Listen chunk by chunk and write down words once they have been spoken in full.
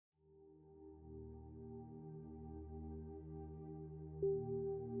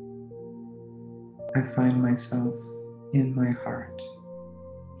I find myself in my heart.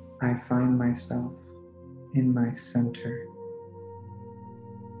 I find myself in my center.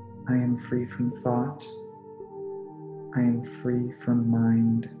 I am free from thought. I am free from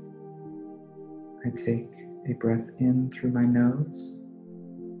mind. I take a breath in through my nose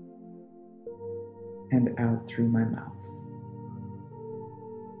and out through my mouth.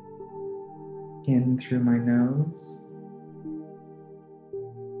 In through my nose,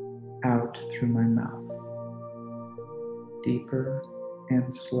 out through my mouth. Deeper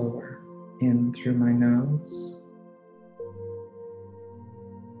and slower. In through my nose,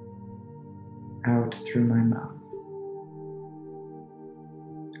 out through my mouth.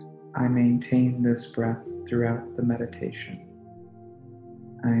 I maintain this breath throughout the meditation.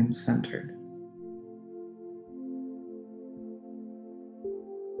 I am centered.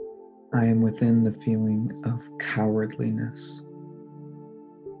 I am within the feeling of cowardliness,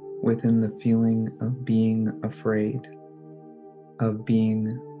 within the feeling of being afraid, of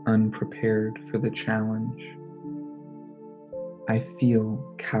being unprepared for the challenge. I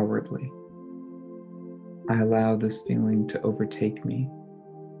feel cowardly. I allow this feeling to overtake me.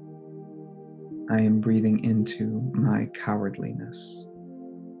 I am breathing into my cowardliness.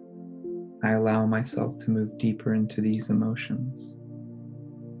 I allow myself to move deeper into these emotions.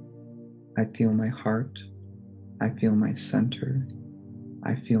 I feel my heart. I feel my center.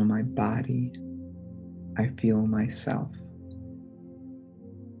 I feel my body. I feel myself.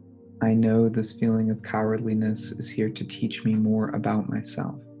 I know this feeling of cowardliness is here to teach me more about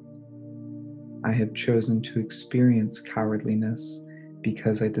myself. I have chosen to experience cowardliness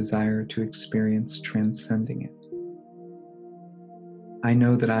because I desire to experience transcending it. I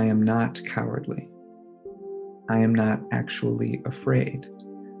know that I am not cowardly. I am not actually afraid,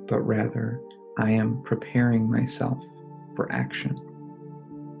 but rather I am preparing myself for action.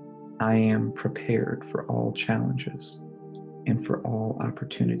 I am prepared for all challenges and for all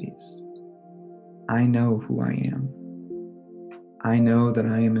opportunities. I know who I am. I know that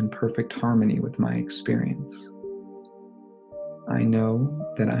I am in perfect harmony with my experience. I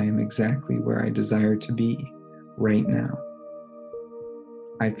know that I am exactly where I desire to be right now.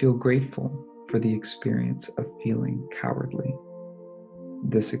 I feel grateful for the experience of feeling cowardly.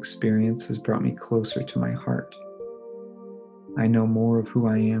 This experience has brought me closer to my heart. I know more of who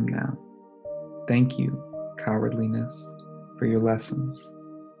I am now. Thank you, cowardliness, for your lessons.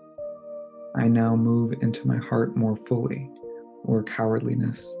 I now move into my heart more fully, where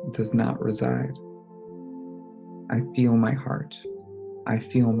cowardliness does not reside. I feel my heart. I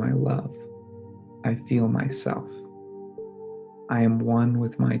feel my love. I feel myself. I am one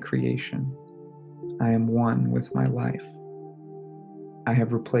with my creation. I am one with my life. I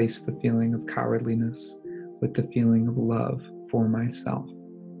have replaced the feeling of cowardliness with the feeling of love for myself.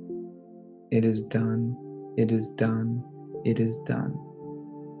 It is done. It is done. It is done.